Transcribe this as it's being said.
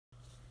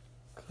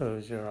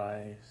Close your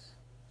eyes.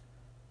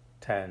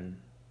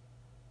 10,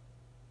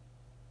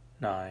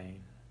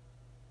 9,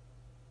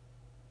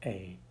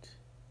 8.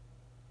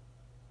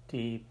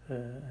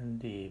 Deeper and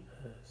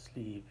deeper,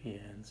 sleepier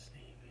and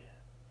sleepier.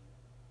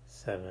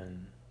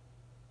 7.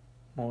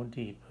 More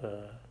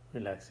deeper,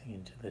 relaxing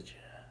into the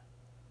chair.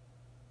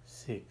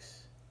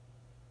 6.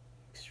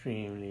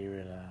 Extremely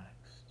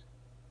relaxed.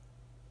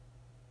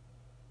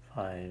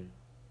 5.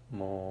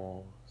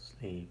 More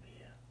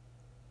sleepier.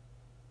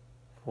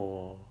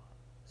 4.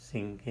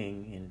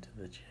 Sinking into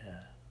the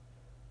chair.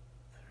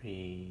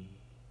 3.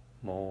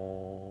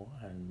 More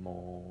and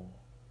more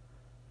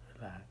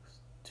relaxed.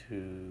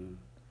 2.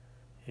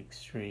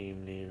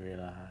 Extremely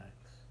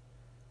relaxed.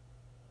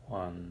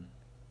 1.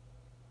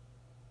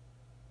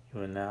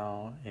 You are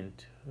now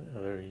into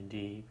a very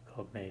deep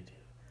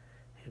cognitive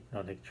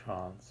hypnotic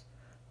trance.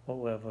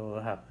 Whatever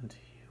will happen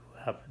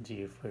to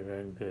you for your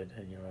own good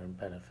and your own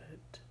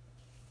benefit.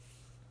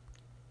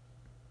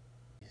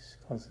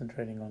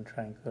 Concentrating on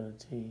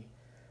tranquility,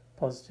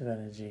 positive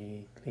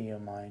energy, clear your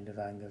mind of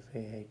anger,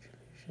 fear, hate,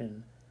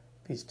 illusion.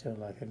 Be still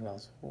like a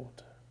glass of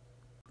water.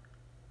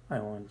 I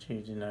want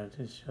you to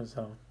notice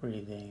yourself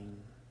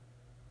breathing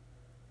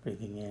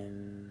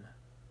in,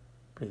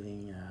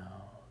 breathing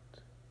out,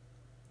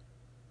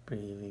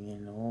 breathing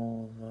in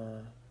all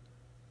the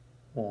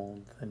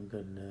warmth and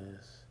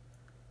goodness,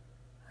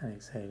 and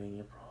exhaling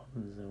your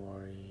problems and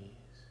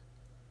worries.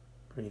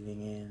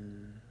 Breathing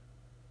in,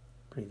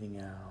 breathing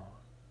out,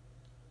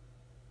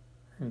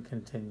 and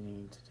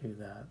continuing to do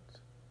that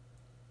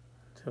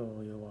until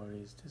all your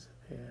worries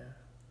disappear.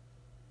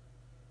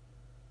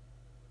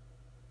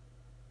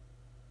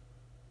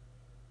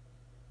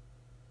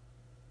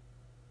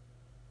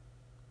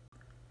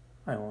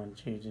 I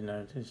want you to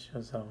notice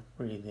yourself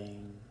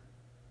breathing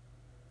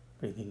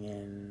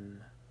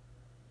in,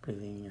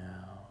 breathing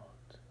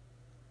out,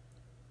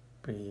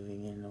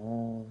 breathing in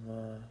all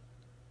the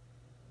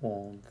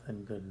warmth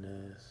and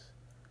goodness,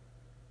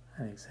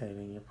 and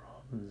exhaling your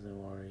problems and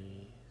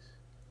worries.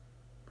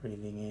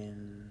 Breathing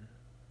in,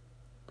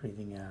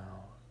 breathing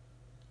out,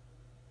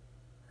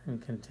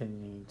 and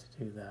continuing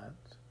to do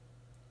that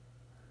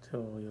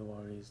until all your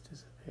worries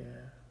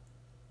disappear.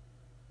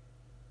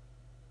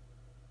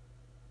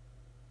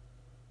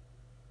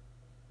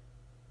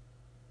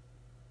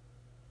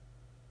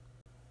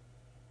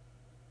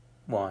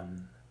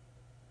 One,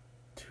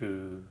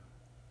 2,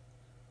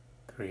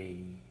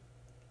 3,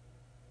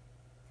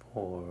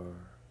 4,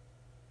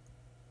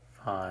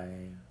 5,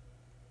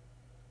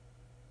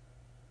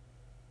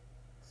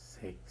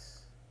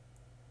 6,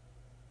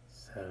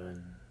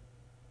 7,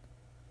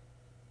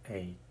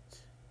 8.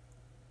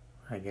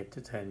 When I get to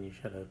 10, you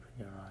shall open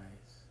your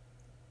eyes.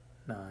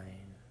 9,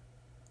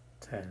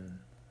 10.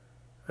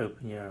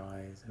 Open your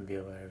eyes and be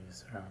aware of your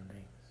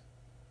surroundings.